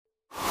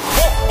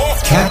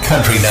Cat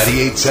Country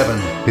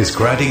 98.7 is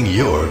granting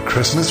your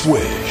Christmas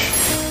wish.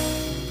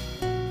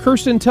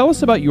 Kersten, tell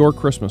us about your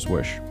Christmas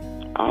wish.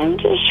 I'm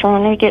just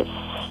trying to get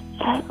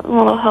a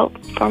little help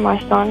for my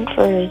son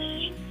for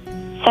his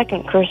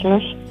second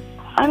Christmas.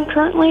 I'm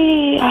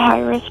currently a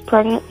high-risk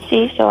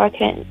pregnancy, so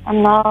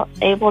I'm not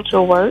able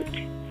to work,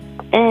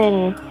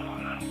 and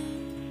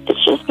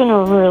it's just been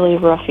a really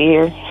rough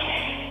year.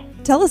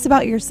 Tell us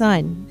about your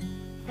son.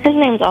 His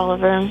name's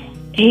Oliver.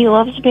 He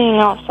loves being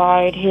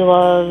outside. He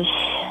loves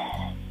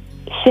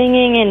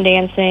singing and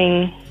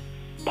dancing.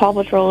 Paw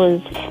Patrol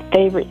is his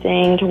favorite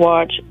thing to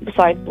watch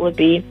besides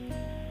Blippi.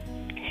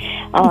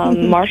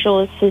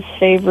 Marshall is his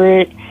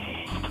favorite.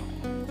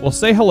 Well,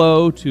 say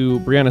hello to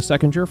Brianna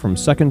Seckinger from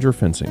Seckinger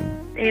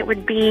Fencing. It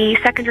would be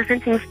Seckinger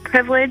Fencing's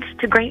privilege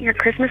to grant your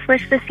Christmas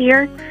wish this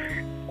year.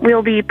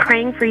 We'll be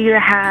praying for you to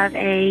have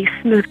a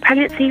smooth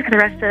pregnancy for the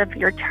rest of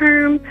your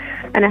term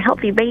and a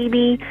healthy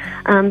baby.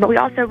 But we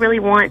also really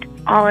want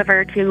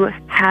Oliver to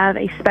have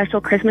a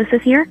special Christmas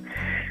this year.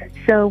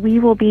 So we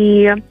will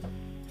be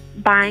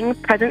buying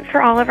presents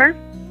for Oliver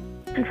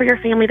and for your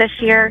family this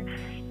year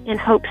in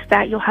hopes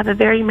that you'll have a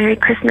very Merry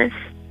Christmas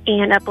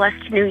and a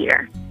blessed New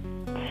Year.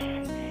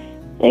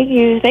 Thank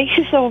you. Thank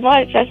you so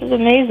much. This is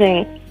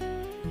amazing.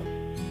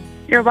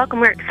 You're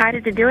welcome. We're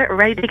excited to do it. We're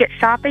ready to get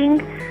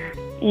shopping.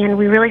 And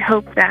we really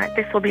hope that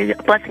this will be a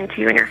blessing to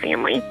you and your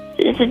family.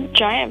 It's a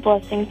giant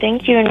blessing.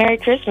 Thank you and Merry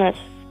Christmas.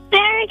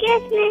 Merry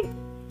Christmas.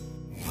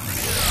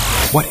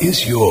 What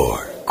is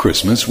your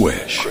Christmas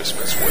wish?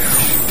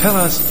 Tell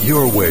us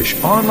your wish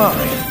online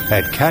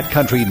at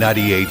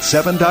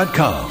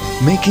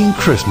catcountry987.com. Making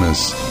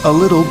Christmas a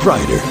little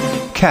brighter.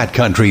 Cat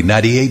Country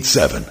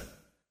 98.7.